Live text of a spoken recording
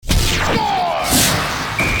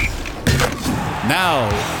Now,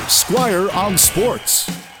 Squire on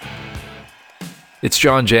Sports. It's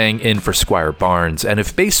John Jang in for Squire Barnes, and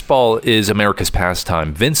if baseball is America's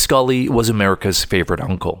pastime, Vin Scully was America's favorite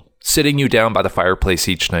uncle, sitting you down by the fireplace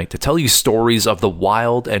each night to tell you stories of the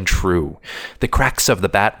wild and true. The cracks of the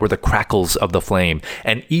bat were the crackles of the flame,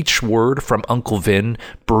 and each word from Uncle Vin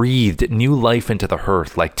breathed new life into the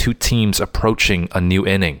hearth like two teams approaching a new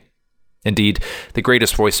inning. Indeed, the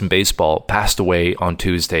greatest voice in baseball passed away on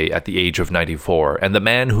Tuesday at the age of 94, and the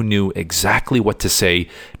man who knew exactly what to say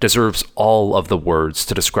deserves all of the words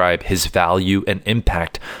to describe his value and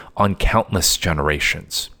impact on countless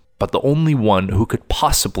generations. But the only one who could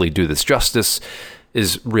possibly do this justice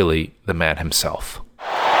is really the man himself.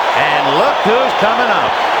 And look who's coming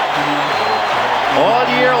up. All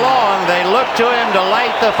year long, they look to him to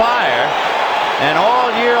light the fire, and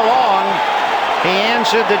all year long, he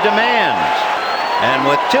answered the demands. And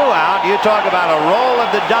with two out, you talk about a roll of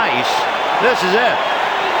the dice. This is it.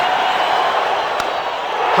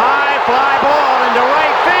 High fly ball into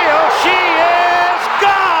right field. She is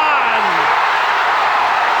gone!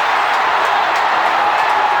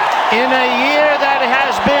 In a year that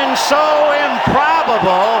has been so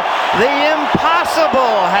improbable, the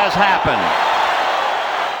impossible has happened.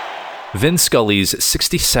 Vin Scully's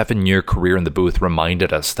 67-year career in the booth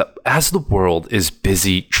reminded us that as the world is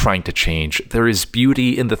busy trying to change, there is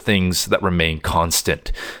beauty in the things that remain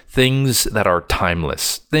constant, things that are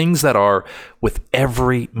timeless, things that are, with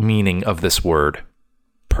every meaning of this word,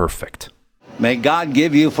 perfect. May God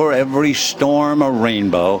give you for every storm a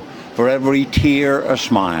rainbow, for every tear a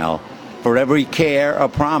smile, for every care a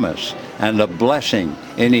promise, and a blessing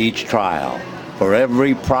in each trial. For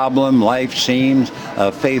every problem life seems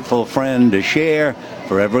a faithful friend to share,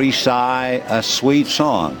 for every sigh a sweet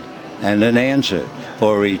song, and an answer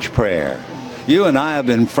for each prayer. You and I have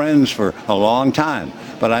been friends for a long time,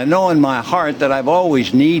 but I know in my heart that I've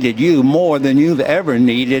always needed you more than you've ever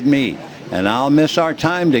needed me. And I'll miss our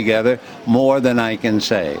time together more than I can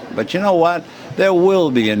say. But you know what? There will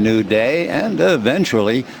be a new day and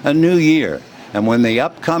eventually a new year. And when the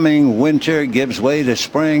upcoming winter gives way to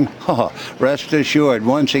spring, rest assured,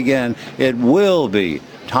 once again, it will be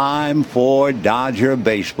time for Dodger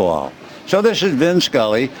baseball. So this is Vin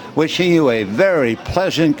Scully wishing you a very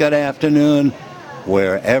pleasant good afternoon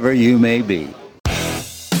wherever you may be.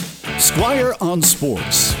 Squire on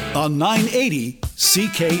Sports on 980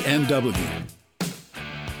 CKNW.